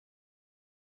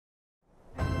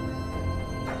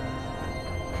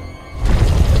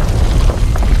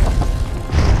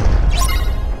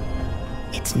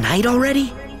It's night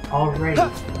already? Already.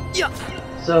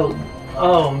 So,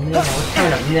 oh man, what's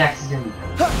coming up next is gonna be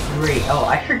great. Oh,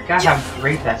 I forgot how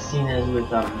great that scene is with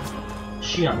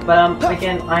Shion. But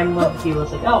again, I'm one of the people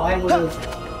that's like, oh, I would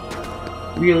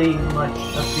have really much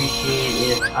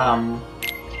appreciated if I'm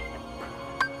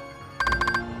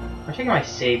checking my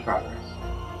save progress.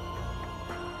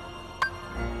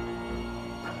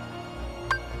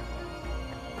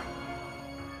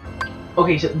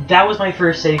 Okay, so that was my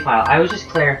first save file. I was just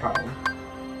clarifying.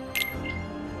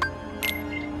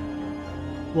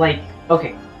 Like,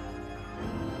 okay.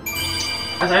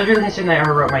 As I was really concerned that I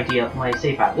ever wrote my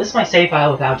save file. This is my save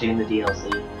file without doing the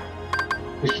DLC.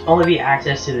 Which can only be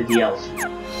access to the DLC.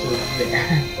 So there.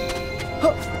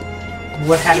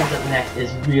 What happens up next is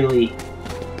really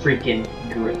freaking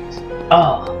great.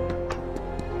 Oh!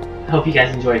 I hope you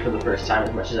guys enjoyed it for the first time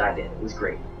as much as I did. It was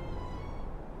great.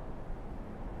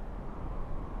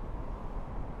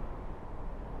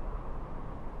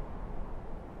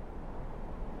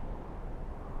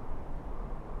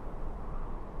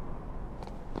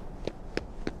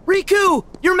 Riku!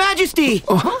 Your Majesty!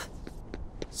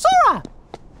 Sora!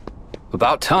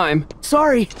 About time.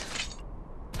 Sorry.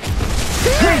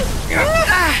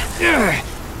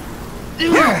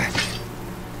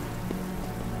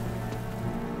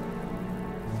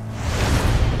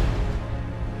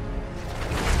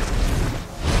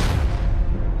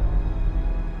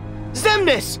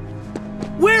 Xemnas!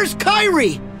 Where's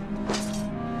Kairi?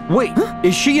 Wait,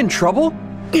 is she in trouble?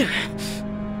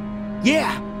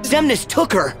 Yeah, Xemnas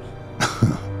took her.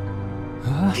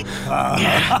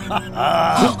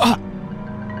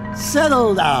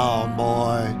 Settle down,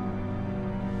 boy.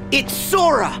 It's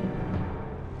Sora!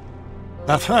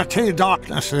 The 13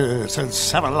 darknesses and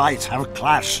 7 lights have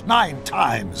clashed 9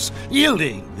 times,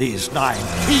 yielding these 9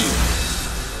 keys.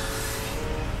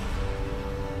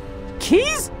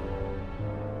 Keys?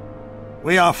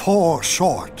 We are 4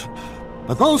 short,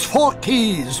 but those 4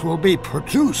 keys will be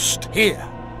produced here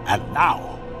and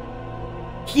now.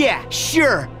 Yeah,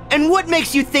 sure. And what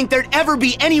makes you think there'd ever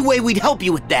be any way we'd help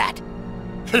you with that?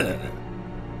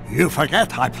 You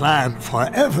forget I plan for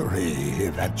every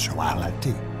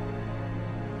eventuality.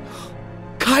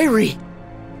 Kairi!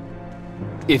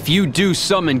 If you do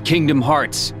summon Kingdom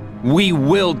Hearts, we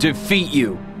will defeat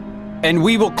you. And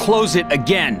we will close it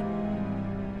again.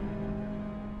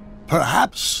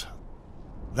 Perhaps,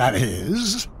 that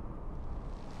is,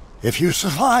 if you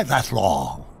survive that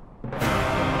long.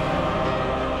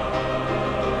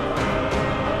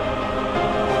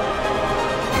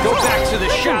 Go back to the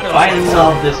shadows. I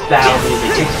love this battle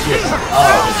music. It's just,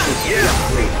 oh, it's just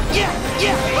great.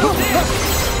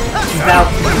 About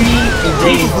 3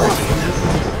 invading forces. This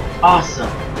is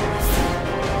awesome.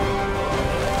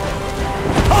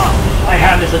 I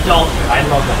have this adulterer. I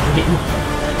love that game.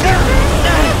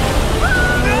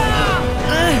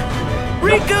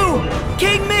 Riku!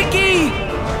 King Mickey!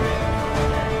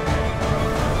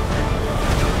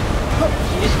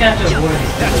 You just have to avoid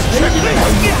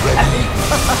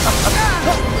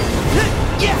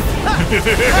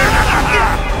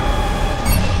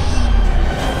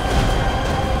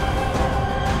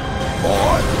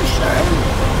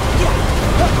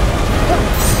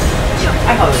I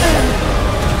call this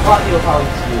a lot of people probably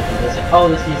just do it because it's like, oh,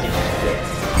 this music is great.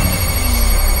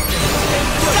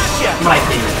 My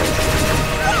opinion.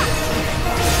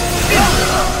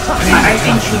 I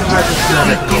think Kingdom Hearts is good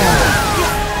at the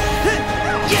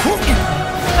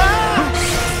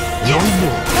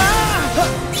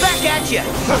Back at ya!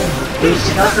 It was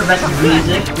not for best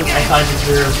music, which I thought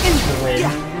deserved to win.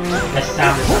 Best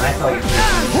sound design, I thought it was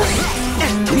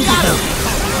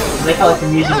I felt like the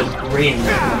music was great in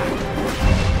this movie.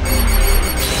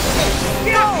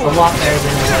 A lot better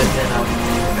than it was in,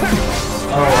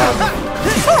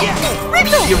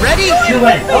 You ready? You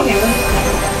win! Okay,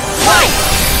 Fight!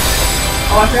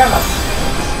 oh, I forgot about this.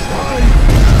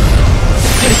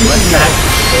 This is Max.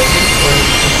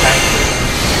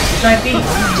 This might be.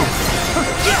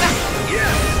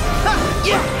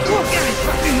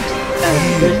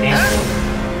 There's Ansel.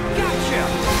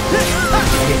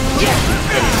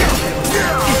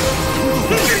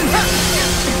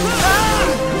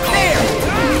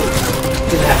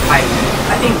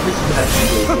 I think this is the best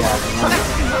movie, yeah.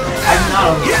 I'm not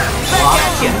a lot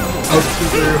of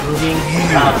super moving.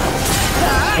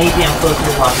 Anything I'm close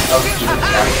to watching of Keaton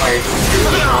that requires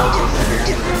being all of this.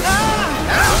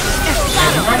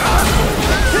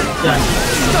 Done.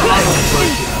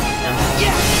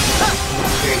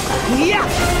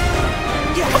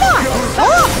 Come on!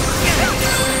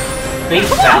 Face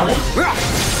Valley?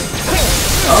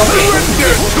 Okay, let's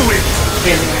get to it!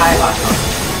 Okay, the Kylock.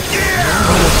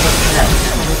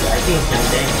 I think it's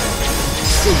Sunday.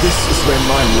 So this is where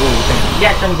my role ends.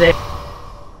 Yeah, Sunday.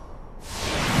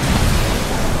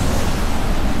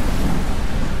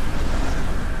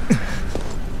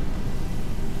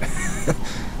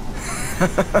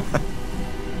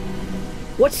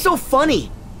 What's so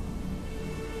funny?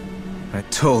 I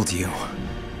told you.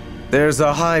 There's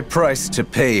a high price to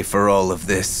pay for all of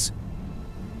this.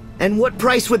 And what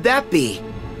price would that be?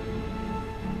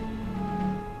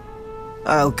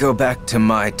 I'll go back to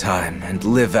my time and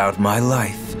live out my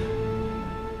life.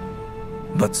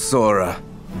 But Sora,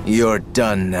 you're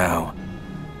done now.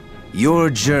 Your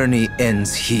journey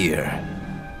ends here.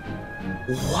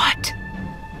 What?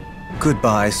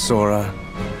 Goodbye, Sora.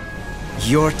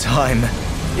 Your time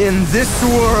in this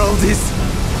world is...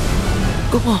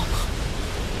 Oh.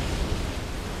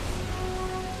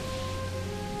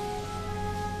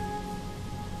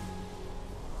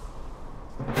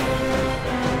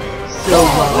 Still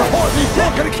love it.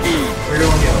 Where do I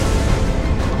go?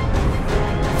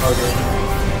 Okay.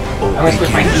 I'm gonna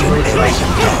switch my keyboard so I can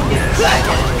get inside.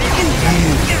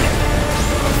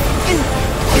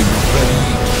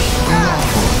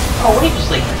 Oh, we just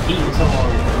like beating someone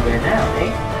there now,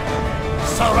 eh?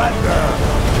 Surrender!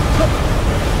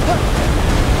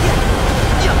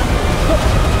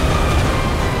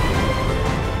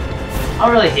 I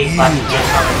really hate clapping just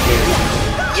commentators.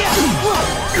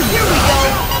 Here we go.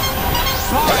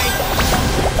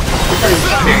 This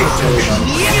is very silly. I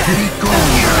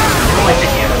don't like the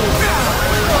camera.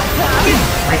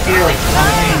 My favorite like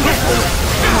commentating is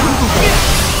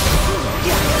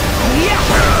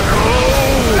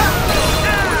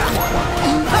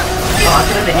oh, I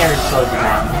feel like the hammer's so good.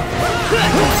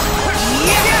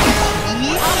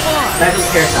 Magic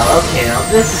carousel. Okay, now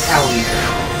this is how we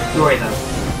destroy them.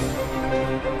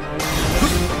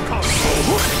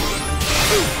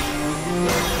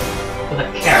 With a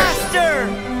carousel. Faster!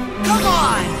 Come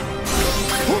on!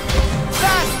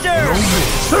 Faster!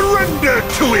 Surrender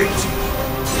to it!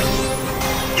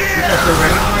 Because we're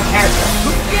running on a carousel.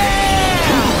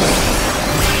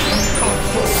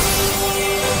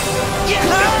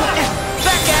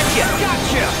 Back at you!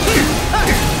 Gotcha!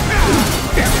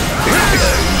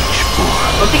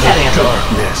 Look at that answer.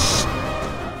 Darkness.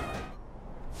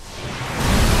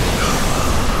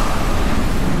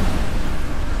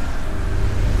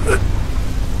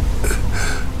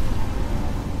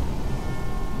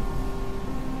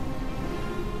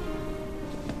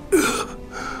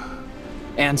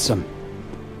 Ansem.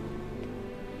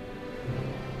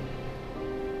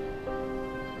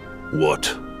 What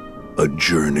a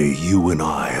journey you and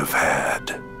I have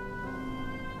had.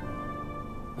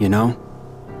 You know,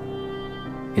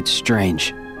 it's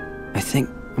strange. I think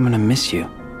I'm gonna miss you.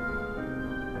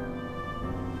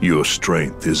 Your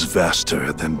strength is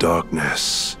vaster than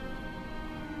darkness.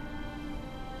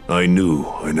 I knew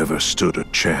I never stood a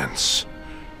chance.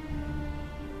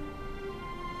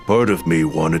 Part of me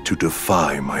wanted to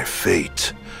defy my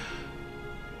fate.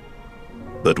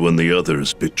 But when the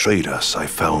others betrayed us, I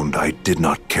found I did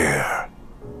not care.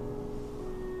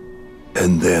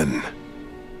 And then,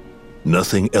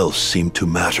 nothing else seemed to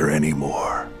matter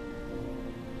anymore.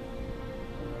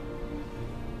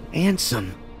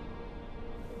 Ansem.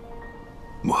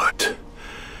 What?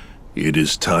 It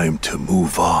is time to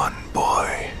move on,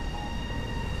 boy.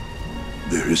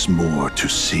 There is more to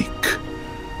seek.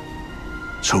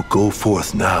 So go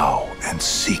forth now and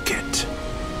seek it.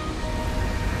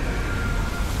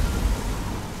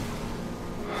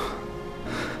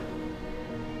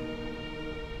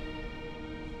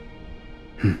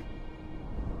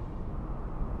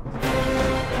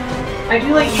 I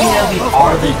do like you know these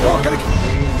are the villains.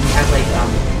 You have like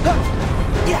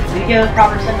did you get a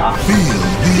proper send off? Feel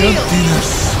the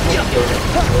emptiness.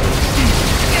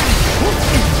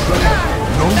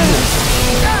 No more.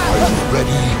 Are you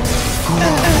ready? Go on.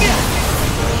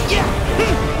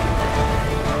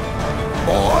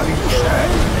 Boy,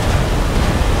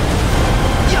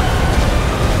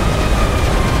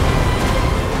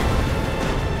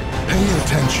 pay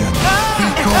attention. Be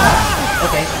gone.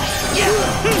 Okay.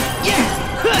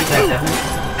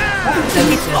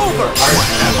 It's over!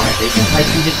 Like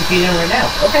you just defeated him right now.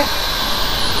 Okay.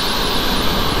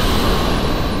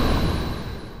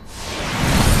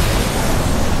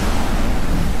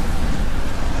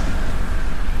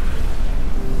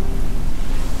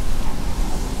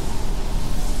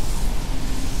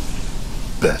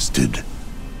 Bested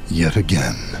yet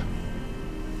again.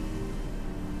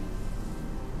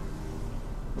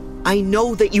 I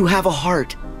know that you have a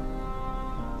heart.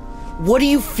 What do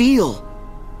you feel?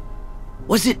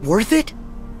 Was it worth it?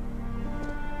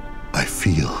 I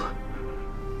feel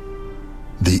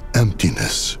The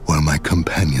emptiness where my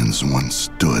companions once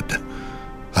stood,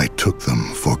 I took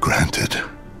them for granted.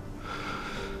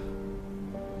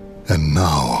 And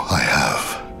now I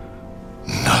have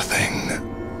nothing.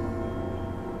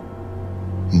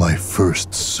 My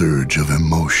first surge of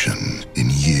emotion in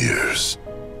years.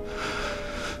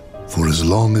 For as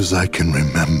long as I can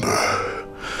remember,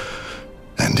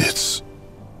 and it's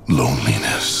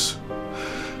loneliness.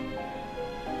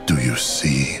 Do you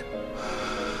see?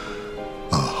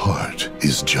 A heart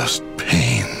is just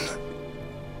pain.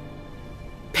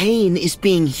 Pain is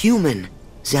being human,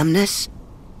 Xemnas.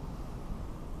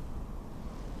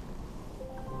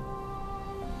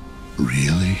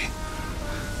 Really?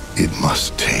 It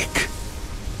must take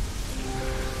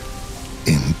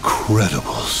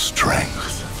incredible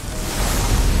strength.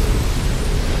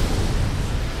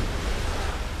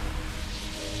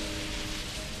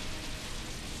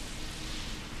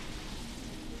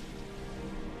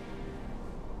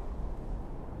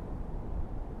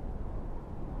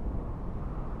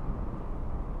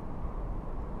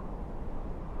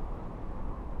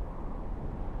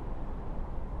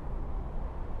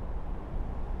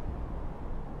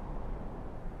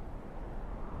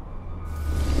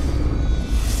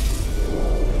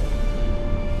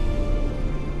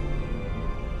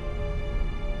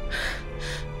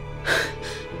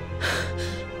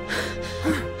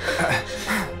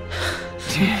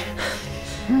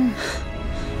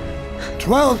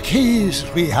 Twelve keys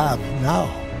we have now.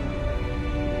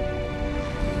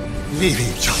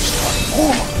 Leaving just one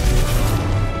more.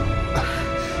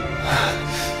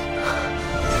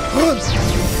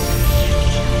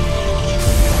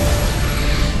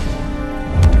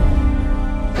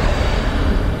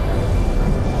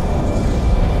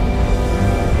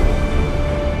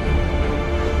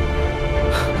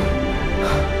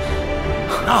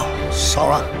 Now,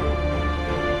 Sora.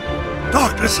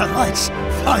 Darkness and light's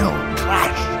final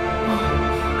clash.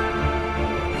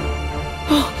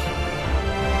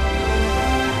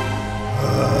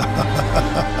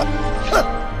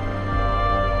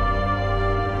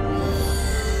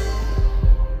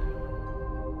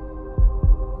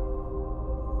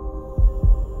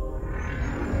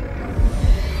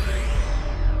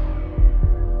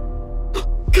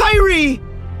 Kyrie!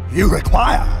 You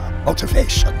require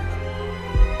motivation.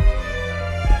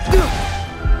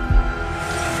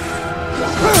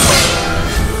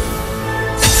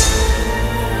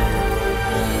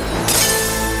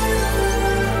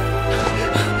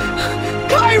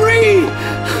 Kyrie!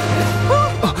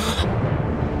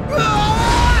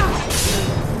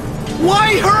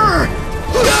 Why her?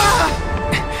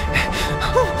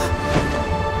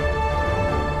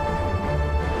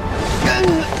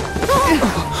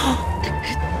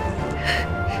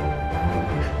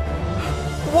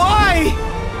 Why?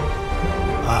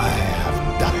 I have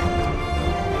done it.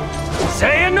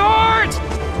 Xehanort!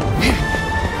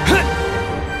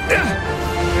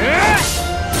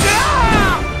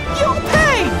 You'll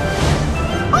pay!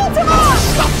 Ultima!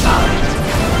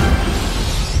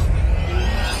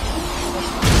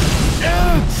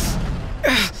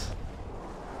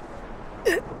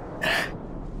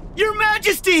 Your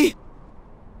Majesty!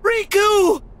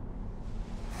 Riku!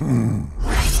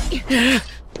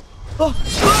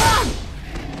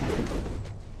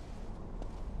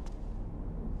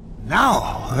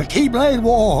 Now, the Keyblade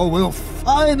War will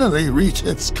finally reach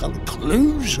its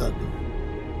conclusion.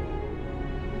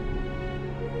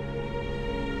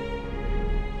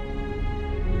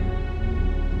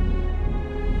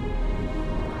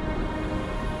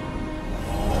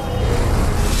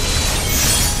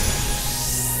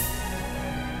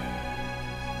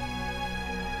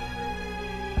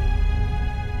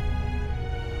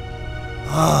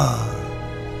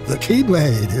 The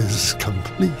Keyblade is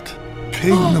complete.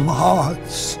 Kingdom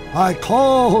Hearts, I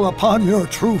call upon your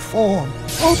true form.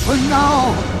 Open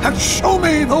now and show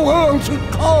me the world to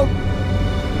come.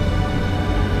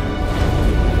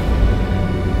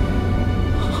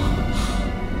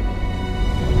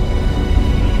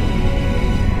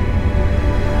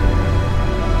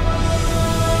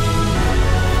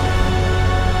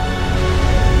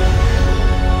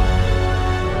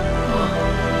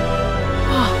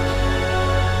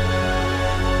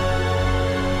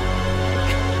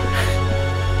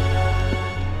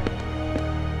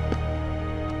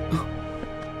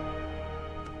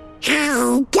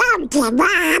 Don't give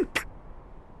up!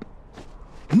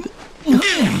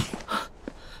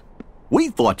 We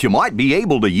thought you might be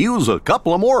able to use a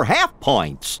couple of more half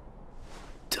points.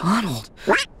 Donald.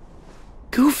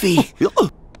 Goofy.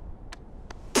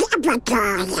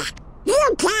 Typical.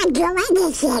 You can't do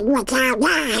anything without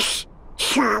us,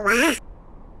 Sora.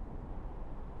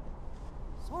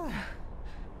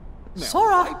 Now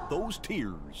Sora! wipe those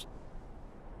tears.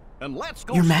 And let's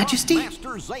go Your stop Majesty? Master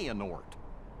Xehanort.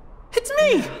 It's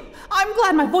me! I'm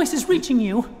glad my voice is reaching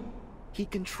you. He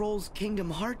controls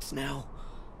Kingdom Hearts now.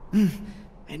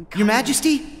 And Your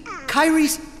Majesty,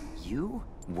 Kyrie's... You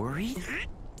worried?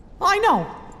 I know,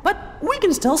 but we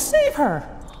can still save her.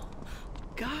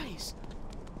 Guys,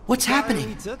 what's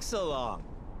happening? took so long?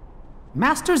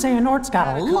 Master Xehanort's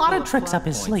got a lot of tricks up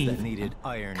his sleeve.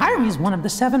 Kyrie's one of the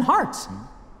 7 hearts,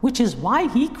 which is why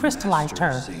he crystallized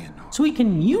her, so he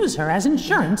can use her as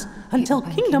insurance until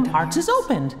Kingdom Hearts is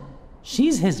opened.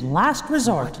 She's his last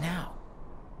resort. What now?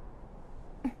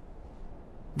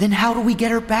 Then how do we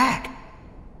get her back?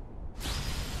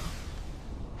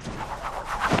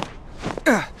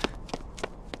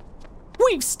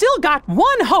 We've still got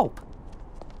one hope!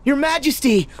 Your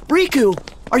Majesty! Riku!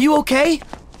 Are you okay?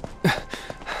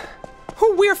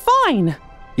 We're fine!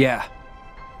 Yeah.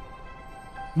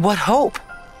 What hope?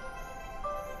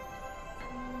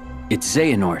 It's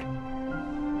Xehanort.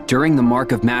 During the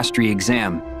Mark of Mastery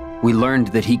exam, we learned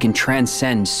that he can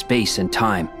transcend space and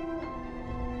time.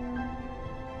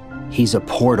 He's a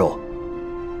portal,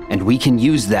 and we can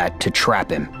use that to trap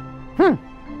him.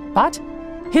 But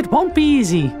it won't be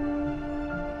easy.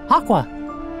 Aqua,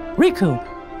 Riku,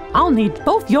 I'll need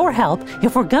both your help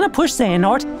if we're gonna push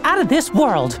Xehanort out of this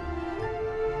world.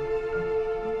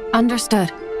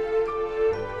 Understood.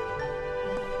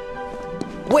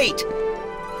 Wait!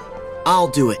 I'll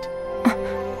do it.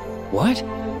 What?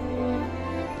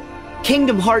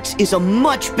 Kingdom Hearts is a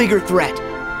much bigger threat.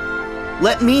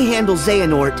 Let me handle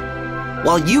Xehanort,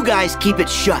 while you guys keep it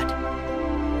shut.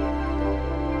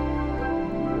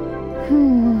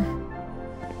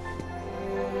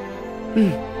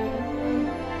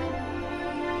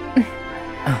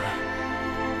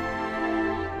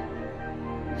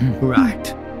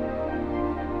 Right.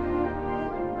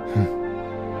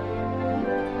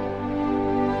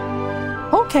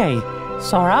 Okay,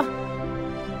 Sora.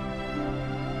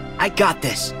 I got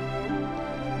this.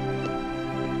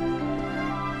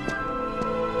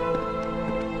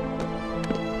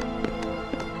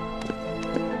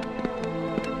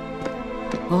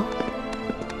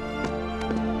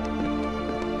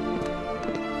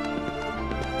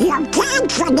 You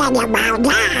can't forget about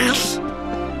us.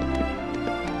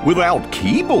 Without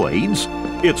Keyblades,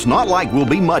 it's not like we'll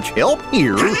be much help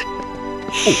here.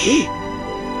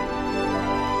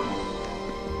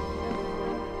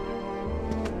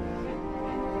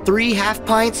 Three half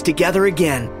pints together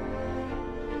again.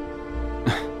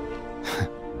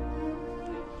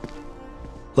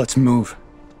 Let's move.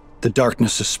 The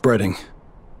darkness is spreading.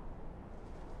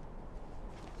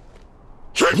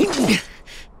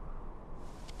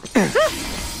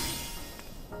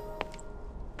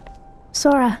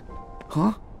 Sora,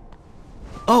 Huh?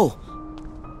 Oh.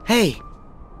 Hey.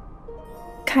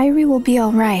 Kyrie will be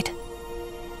all right.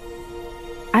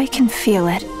 I can feel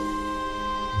it.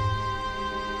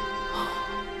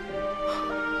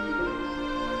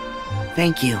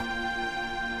 Thank you.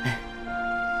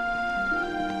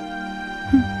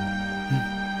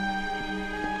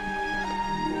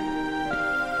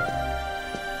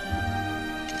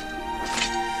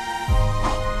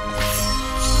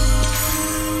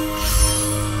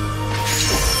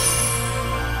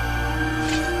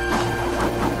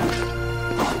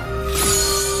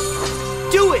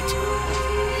 Do it!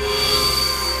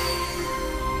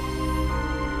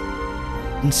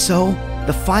 And so,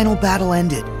 the final battle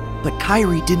ended. But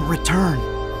Kyrie didn't return.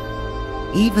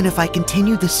 Even if I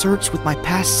continue the search with my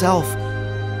past self,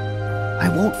 I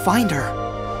won't find her.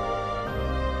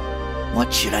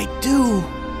 What should I do?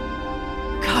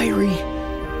 Kyrie,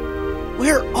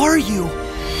 where are you?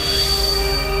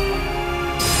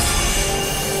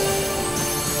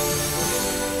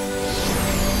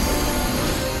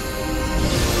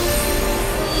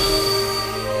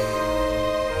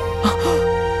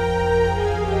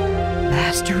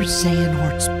 Master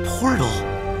Xehanort's portal.